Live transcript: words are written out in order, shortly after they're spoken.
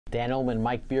Dan Illman,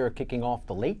 Mike Beer kicking off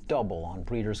the late double on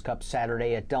Breeders' Cup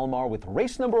Saturday at Del Mar with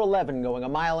race number 11 going a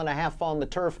mile and a half on the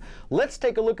turf. Let's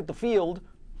take a look at the field.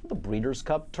 The Breeders'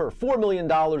 Cup Turf. $4 million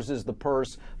is the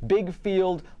purse. Big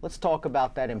field. Let's talk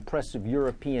about that impressive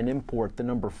European import, the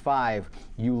number 5,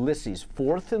 Ulysses.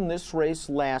 4th in this race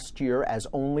last year as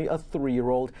only a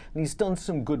 3-year-old, and he's done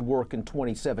some good work in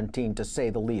 2017, to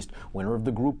say the least. Winner of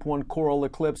the Group 1 Coral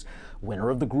Eclipse, winner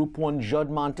of the Group 1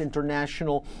 Juddmonte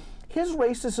International. His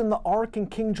races in the Arc and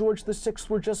King George VI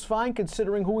were just fine,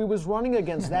 considering who he was running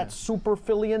against. That super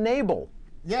filly Enable.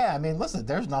 Yeah, I mean, listen,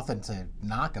 there's nothing to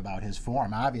knock about his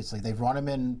form. Obviously, they've run him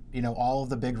in, all of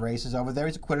the big races over there.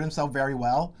 He's acquitted himself very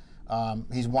well.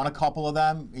 He's won a couple of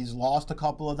them. He's lost a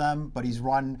couple of them, but he's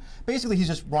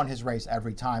just run his race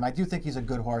every time. I do think he's a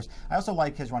good horse. I also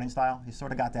like his running style. He's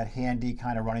sort of got that handy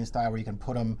kind of running style where you can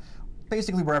put him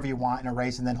basically wherever you want in a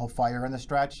race, and then he'll fire in the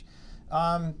stretch.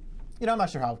 I'm not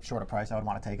sure how short a price I would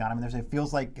want to take on him. It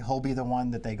feels like he'll be the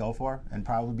one that they go for and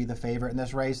probably be the favorite in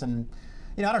this race. And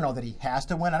I don't know that he has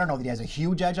to win. I don't know that he has a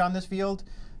huge edge on this field,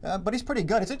 but he's pretty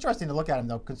good. It's interesting to look at him,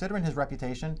 though, considering his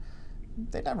reputation.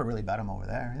 They never really bet him over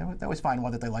there. They always find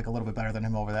one that they like a little bit better than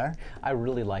him over there. I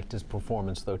really liked his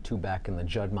performance, though, too, back in the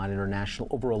Juddmonte International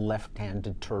over a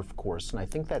left-handed turf course, and I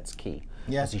think that's key.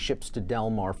 Yeah. As he ships to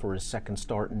Del Mar for his second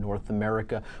start in North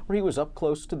America, where he was up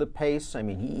close to the pace. I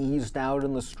mean, he eased out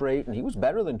in the straight, and he was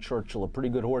better than Churchill, a pretty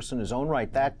good horse in his own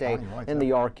right that day. In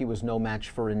the Arc, he was no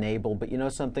match for Enable. But you know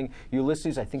something?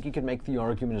 Ulysses, I think you could make the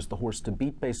argument, is the horse to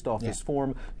beat based off his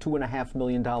form. $2.5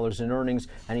 million in earnings,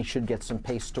 and he should get some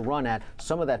pace to run at.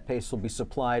 Some of that pace will be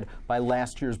supplied by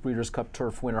last year's Breeders' Cup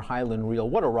Turf winner, Highland Reel.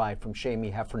 What a ride from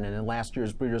Shamie Heffernan in last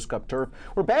year's Breeders' Cup Turf.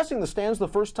 We're passing the stands the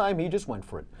first time, he just went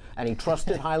for it. And he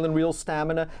trusted Highland Reel's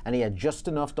stamina, and he had just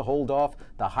enough to hold off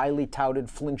the highly touted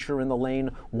flincher in the lane.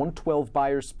 112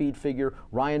 Beyer speed figure.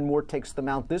 Ryan Moore takes the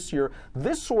mount this year.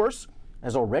 This horse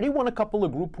has already won a couple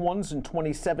of Group 1s in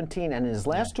 2017, and in his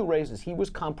last 2 races, he was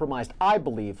compromised, I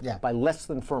believe, by less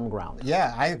than firm ground.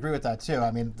 Yeah, I agree with that, too. I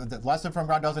mean, the less than firm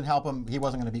ground doesn't help him. He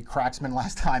wasn't going to beat Cracksman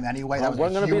last time anyway. That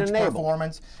was a huge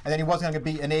performance. And then he wasn't going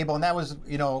to beat Enable, and that was,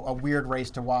 a weird race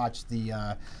to watch,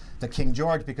 the King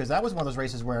George, because that was one of those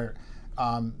races where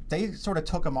they sort of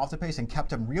took him off the pace and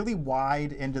kept him really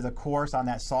wide into the course on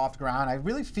that soft ground. I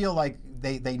really feel like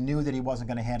they knew that he wasn't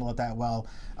going to handle it that well,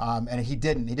 and he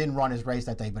didn't. He didn't run his race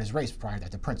that day, but his race prior to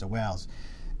that, the Prince of Wales,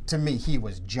 to me, he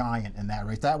was giant in that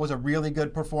race. That was a really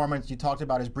good performance. You talked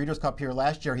about his Breeders' Cup here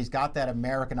last year. He's got that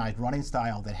Americanized running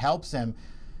style that helps him.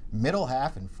 Middle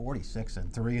half in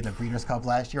 46-3 in the Breeders' Cup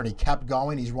last year, and he kept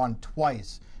going. He's run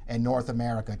twice in North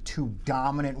America. 2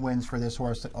 dominant wins for this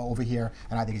horse over here,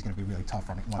 and I think he's going to be really tough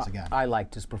running once again. I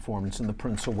liked his performance in the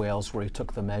Prince of Wales, where he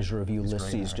took the measure of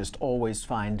Ulysses, just always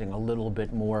finding a little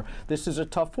bit more. This is a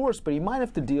tough horse, but he might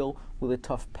have to deal with a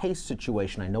tough pace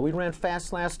situation. I know he ran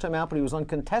fast last time out, but he was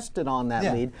uncontested on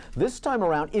that lead. This time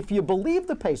around, if you believe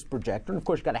the pace projector, and of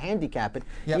course you got to handicap it,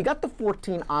 you got the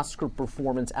 14 Oscar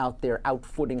performance out there,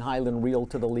 outfooting Highland Reel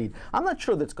to the lead. I'm not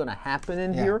sure that's going to happen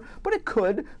in here, but it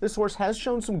could. This horse has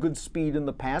shown some good speed in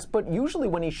the past, but usually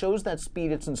when he shows that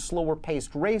speed, it's in slower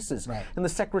paced races. In the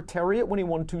Secretariat, when he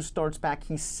won 2 starts back,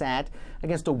 he sat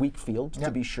against a weak field, to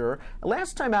be sure.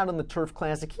 Last time out in the Turf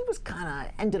Classic, he was kind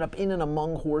of ended up in and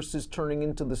among horses, turning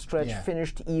into the stretch,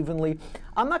 finished evenly.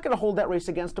 I'm not going to hold that race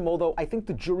against him, although I think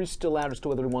the jury's still out as to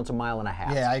whether he wants a mile and a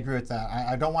half. Yeah, I agree with that.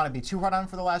 I don't want to be too hard on him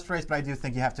for the last race, but I do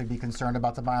think you have to be concerned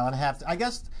about the mile and a half. I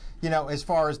guess, as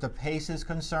far as the pace is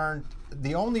concerned,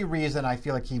 the only reason I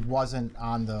feel like he wasn't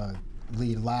on the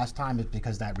lead last time is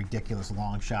because that ridiculous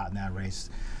long shot in that race,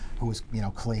 who was,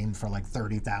 claimed for like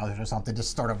 30,000 or something,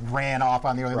 just sort of ran off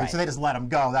on the early lead. So they just let him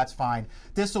go. That's fine.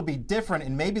 This will be different,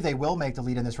 and maybe they will make the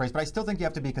lead in this race, but I still think you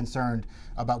have to be concerned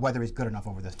about whether he's good enough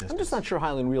over this distance. I'm just not sure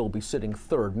Highland Reel will be sitting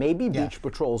 3rd. Maybe Beach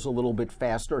Patrol's a little bit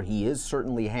faster. He is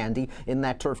certainly handy in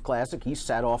that Turf Classic. He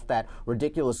sat off that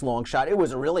ridiculous long shot. It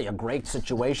was really a great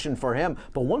situation for him,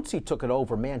 but once he took it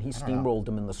over, man, he steamrolled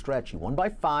him in the stretch. He won by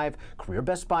 5, career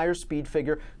best Beyer speed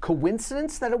figure.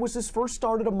 Coincidence that it was his first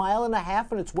start at a mile and a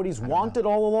half, and it's what he's wanted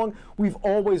all along? We've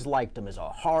always liked him as a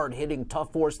hard-hitting,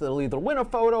 tough horse that'll either win a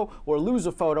photo or lose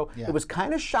a photo. It was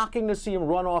kind of shocking to see him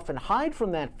run off and hide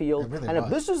from that field. And if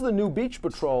this is the new Beach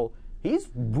Patrol, he's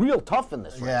real tough in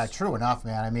this race. Yeah, true enough,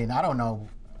 man. I mean, I don't know.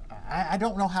 I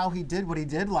don't know how he did what he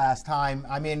did last time.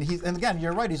 I mean, and again,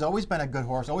 you're right. He's always been a good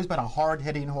horse, always been a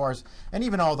hard-hitting horse, and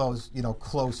even all those,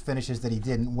 close finishes that he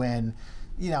didn't win.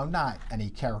 Not any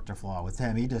character flaw with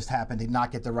him. He just happened to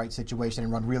not get the right situation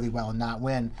and run really well and not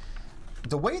win.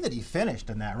 the way that he finished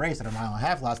in that race at a mile and a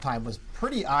half last time was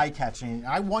pretty eye-catching.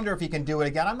 I wonder if he can do it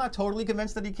again. I'm not totally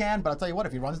convinced that he can, but I'll tell you what,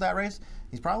 if he runs that race,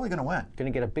 he's probably going to win.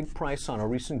 Going to get a big price on a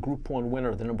recent Group 1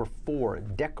 winner, the number 4,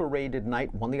 Decorated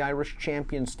Knight, won the Irish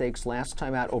Champion Stakes last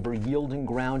time out over yielding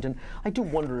ground, and I do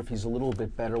wonder if he's a little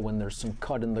bit better when there's some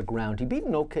cut in the ground. He beat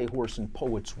an okay horse in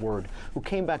Poet's Word, who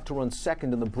came back to run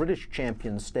second in the British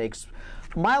Champion Stakes.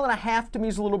 Mile and a half to me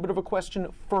is a little bit of a question.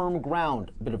 Firm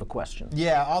ground, a bit of a question.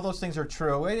 Yeah, all those things are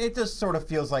true. It just sort of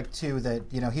feels like, too, that,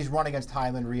 you know, he's running against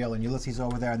Highland Reel and Ulysses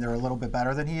over there, and they're a little bit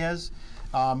better than he is.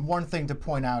 One thing to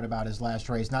point out about his last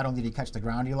race, not only did he catch the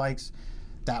ground he likes,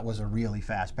 that was a really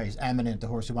fast pace. Eminent, the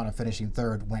horse who wound up finishing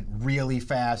third, went really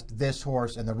fast. This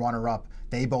horse and the runner-up,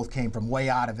 they both came from way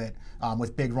out of it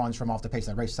with big runs from off the pace.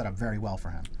 That race set up very well for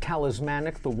him.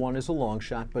 Talismanic, the one is a long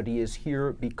shot, but he is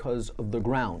here because of the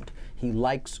ground. He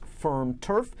likes firm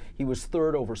turf. He was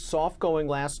third over soft going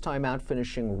last time out,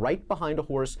 finishing right behind a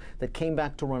horse that came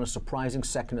back to run a surprising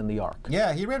second in the Arc.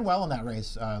 Yeah, he ran well in that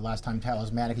race last time,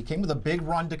 Talismanic. He came with a big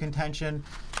run to contention.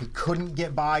 He couldn't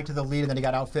get by to the lead, and then he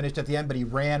got outfinished at the end, but he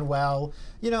ran well.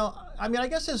 You know, I mean, I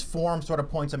guess his form sort of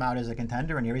points him out as a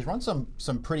contender in here. He's run some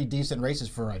pretty decent races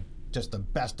for just the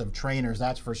best of trainers,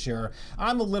 that's for sure.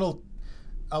 I'm a little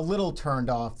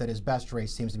turned off that his best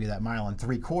race seems to be that 1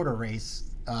 3/4 race.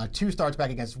 2 starts back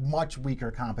against much weaker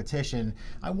competition.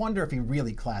 I wonder if he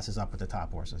really classes up with the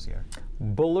top horses here.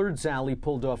 Bullard's Alley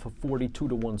pulled off a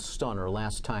 42-1 stunner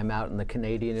last time out in the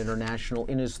Canadian International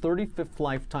in his 35th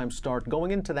lifetime start.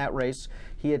 Going into that race,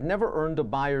 he had never earned a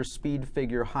Buyer's speed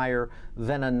figure higher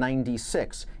than a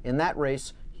 96. In that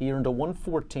race, he earned a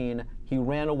 114. He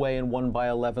ran away and won by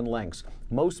 11 lengths.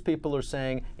 Most people are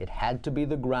saying it had to be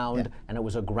the ground, and it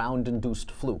was a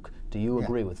ground-induced fluke. Do you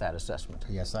agree with that assessment?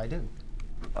 Yes, I do.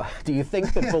 Do you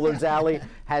think that Bullard's Alley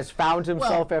has found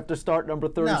himself after start number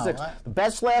 36? No, the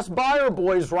best last buyer,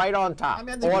 boys, right on top. I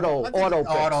mean, Auto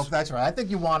picks. That's right. I think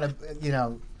you want to, you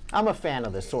know. I'm a fan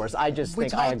of this horse. I just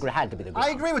think I agree, had to be the ground.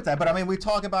 I agree with that, but I mean, we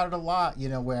talk about it a lot, you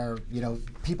know, where, you know,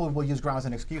 people will use ground as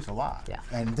an excuse a lot. Yeah.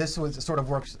 And this was sort of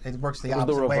works the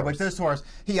opposite way. But this horse,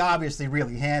 he obviously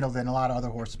really handled it, and a lot of other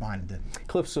horses behind him didn't.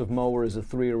 Cliffs of Moher is a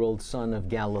 3-year-old son of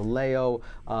Galileo.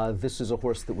 This is a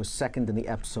horse that was second in the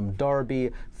Epsom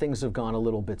Derby. Things have gone a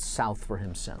little bit south for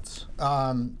him since.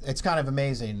 It's kind of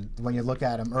amazing when you look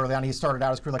at him early on. He started out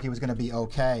his career like he was going to be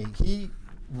okay. He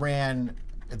ran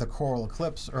the Coral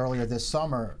Eclipse earlier this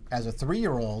summer as a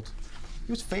 3-year-old.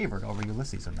 He was favored over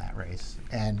Ulysses in that race,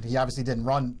 and he obviously didn't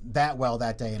run that well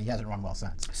that day, and he hasn't run well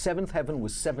since. Seventh Heaven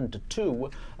was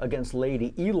 7-2 against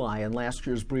Lady Eli in last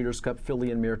year's Breeders' Cup Filly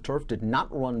and Mare Turf. Did not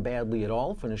run badly at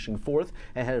all, finishing 4th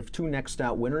ahead of 2 next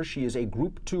out winners. She is a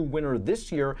Group 2 winner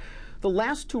this year. The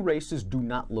last 2 races do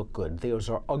not look good. Those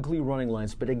are ugly running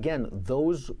lines, but again,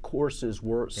 those courses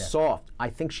were soft. I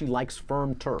think she likes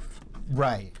firm turf.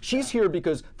 Right. She's here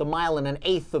because the 1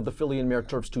 1/8 of the Filly and Mare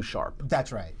Turf's too sharp.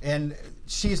 That's right. And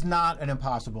she's not an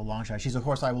impossible long shot. She's a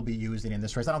horse I will be using in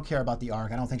this race. I don't care about the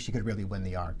Arc. I don't think she could really win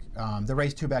the Arc. The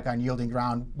race 2 back on yielding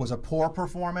ground was a poor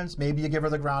performance. Maybe you give her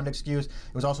the ground excuse.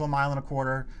 It was also a 1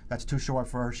 1/4. That's too short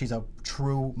for her. She's a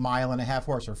true 1 1/2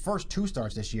 horse. Her first 2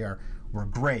 starts this year were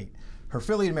great. Her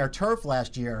Filly and Mare Turf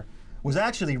last year was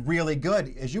actually really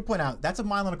good. As you point out, that's a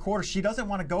 1 1/4. She doesn't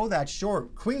want to go that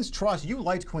short. Queen's Trust, you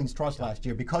liked Queen's Trust last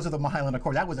year because of the 1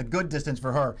 1/4. That was a good distance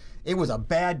for her. It was a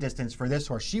bad distance for this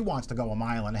horse. She wants to go a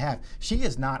 1 1/2. She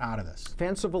is not out of this.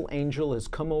 Fanciful Angel has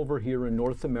come over here in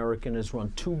North America and has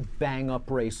run 2 bang-up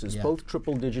races, both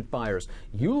triple-digit buyers.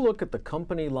 You look at the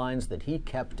company lines that he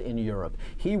kept in Europe.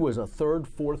 He was a 3rd,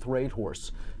 4th-rate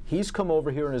horse. He's come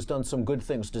over here and has done some good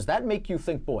things. Does that make you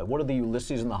think, boy, what are the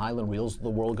Ulysses and the Highland Reels of the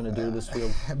world going to do to this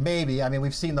field? Maybe. I mean,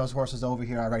 we've seen those horses over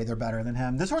here already. They're better than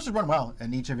him. This horse has run well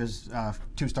in each of his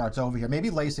 2 starts over here. Maybe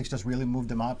Lasix just really moved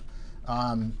him up.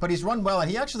 But he's run well, and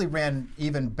he actually ran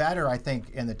even better, I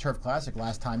think, in the Turf Classic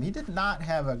last time. He did not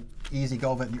have an easy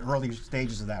go of it in the early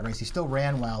stages of that race. He still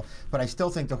ran well, but I still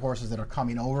think the horses that are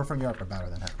coming over from Europe are better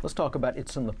than him. Let's talk about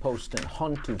It's in the Post and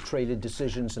Hunt, who traded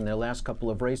decisions in their last couple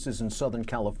of races in Southern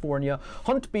California.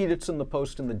 Hunt beat It's in the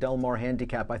Post in the Del Mar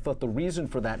Handicap. I thought the reason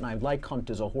for that, and I like Hunt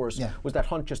as a horse, was that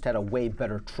Hunt just had a way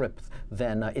better trip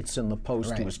than It's in the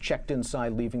Post. He was checked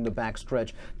inside, leaving the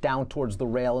backstretch, down towards the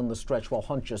rail in the stretch, while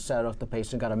Hunt just sat off the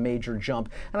pace and got a major jump.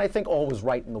 And I think all was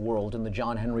right in the world in the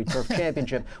John Henry Turf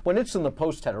Championship when It's in the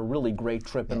Post had a really great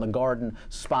trip in the Garden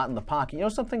spot in the pocket. You know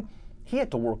something? He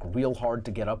had to work real hard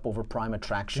to get up over Prime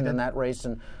Attraction in that race,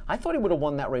 and I thought he would have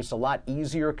won that race a lot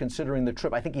easier considering the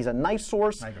trip. I think he's a nice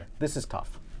horse. I agree. This is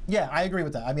tough. Yeah, I agree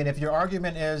with that. I mean, if your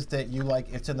argument is that you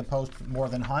like It's in the Post more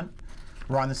than Hunt,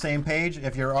 we're on the same page.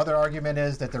 If your other argument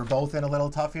is that they're both in a little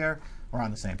tough here, we're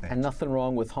on the same page. And nothing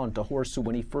wrong with Hunt, a horse who,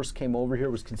 when he first came over here,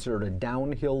 was considered a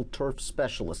downhill turf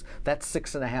specialist. That's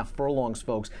 6.5 furlongs,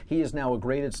 folks. He is now a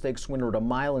graded stakes winner at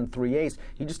 1 3/8.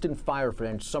 He just didn't fire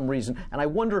for some reason. And I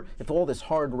wonder if all this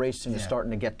hard racing is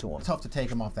starting to get to him. It's tough to take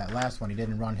him off that last one. He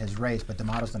didn't run his race, but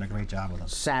D'Amato's done a great job with him.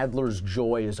 Sadler's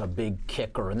Joy is a big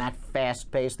kicker, and that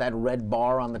fast pace, that red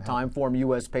bar on the Timeform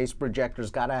U.S. pace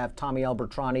projector's got to have Tommy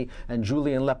Albertrani and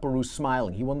Julien Leparoux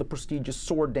smiling. He won the prestigious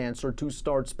Sword Dancer 2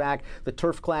 starts back. The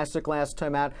Turf Classic last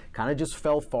time out kind of just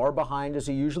fell far behind as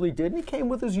he usually did, and he came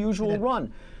with his usual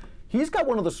run. He's got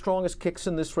one of the strongest kicks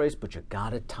in this race, but you got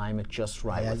to time it just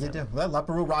right. Yeah, you do. Well,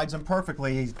 Leparoux rides him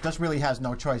perfectly. He just really has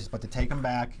no choice but to take him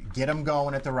back, get him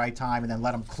going at the right time, and then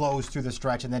let him close through the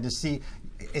stretch, and then to see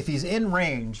if he's in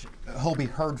range, he'll be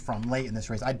heard from late in this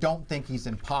race. I don't think he's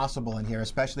impossible in here,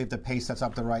 especially if the pace sets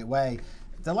up the right way.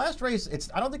 The last race,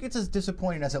 I don't think it's as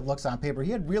disappointing as it looks on paper. He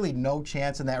had really no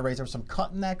chance in that race. There was some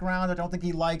cut in that ground I don't think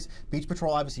he likes. Beach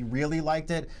Patrol obviously really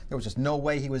liked it. There was just no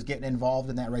way he was getting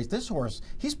involved in that race. This horse,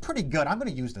 he's pretty good. I'm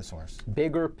going to use this horse.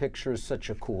 Bigger Picture is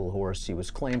such a cool horse. He was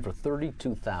claimed for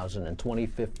 $32,000 in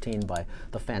 2015 by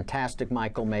the fantastic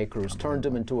Michael Maker, who's turned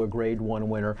him into a Grade 1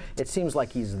 winner. It seems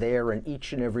like he's there in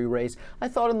each and every race. I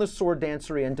thought in the Sword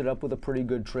Dancer he ended up with a pretty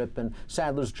good trip, and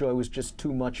Sadler's Joy was just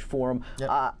too much for him. Yep.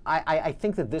 I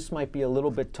think that this might be a little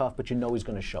bit tough, but you know he's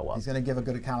going to show up. He's going to give a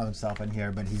good account of himself in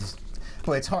here, but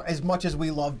it's hard. As much as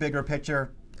we love Bigger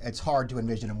Picture, it's hard to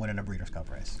envision him winning a Breeders' Cup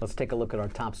race. Let's take a look at our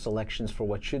top selections for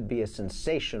what should be a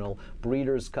sensational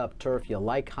Breeders' Cup turf. You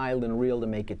like Highland Reel to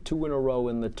make it 2 in a row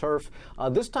in the turf.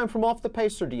 This time from off the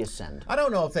pace, or do you send? I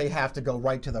don't know if they have to go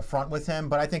right to the front with him,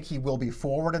 but I think he will be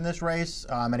forward in this race.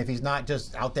 And if he's not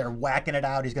just out there whacking it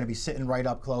out, he's going to be sitting right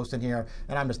up close in here.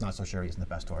 And I'm just not so sure he's the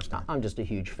best horse now. I'm just a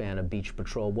huge fan of Beach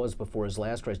Patrol. Was before his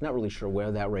last race. Not really sure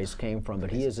where that race came from, but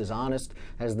he is as honest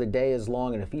as the day is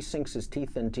long. And if he sinks his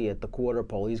teeth into you at the quarter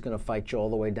pole, he's going to fight you all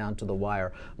the way down to the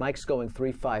wire. Mike's going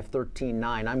 3-5, 13-9.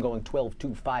 I'm going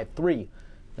 12-2, 5-3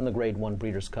 in the Grade 1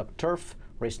 Breeders' Cup turf.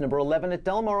 Race number 11 at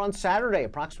Del Mar on Saturday.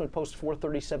 Approximate post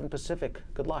 4:37 Pacific.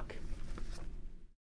 Good luck.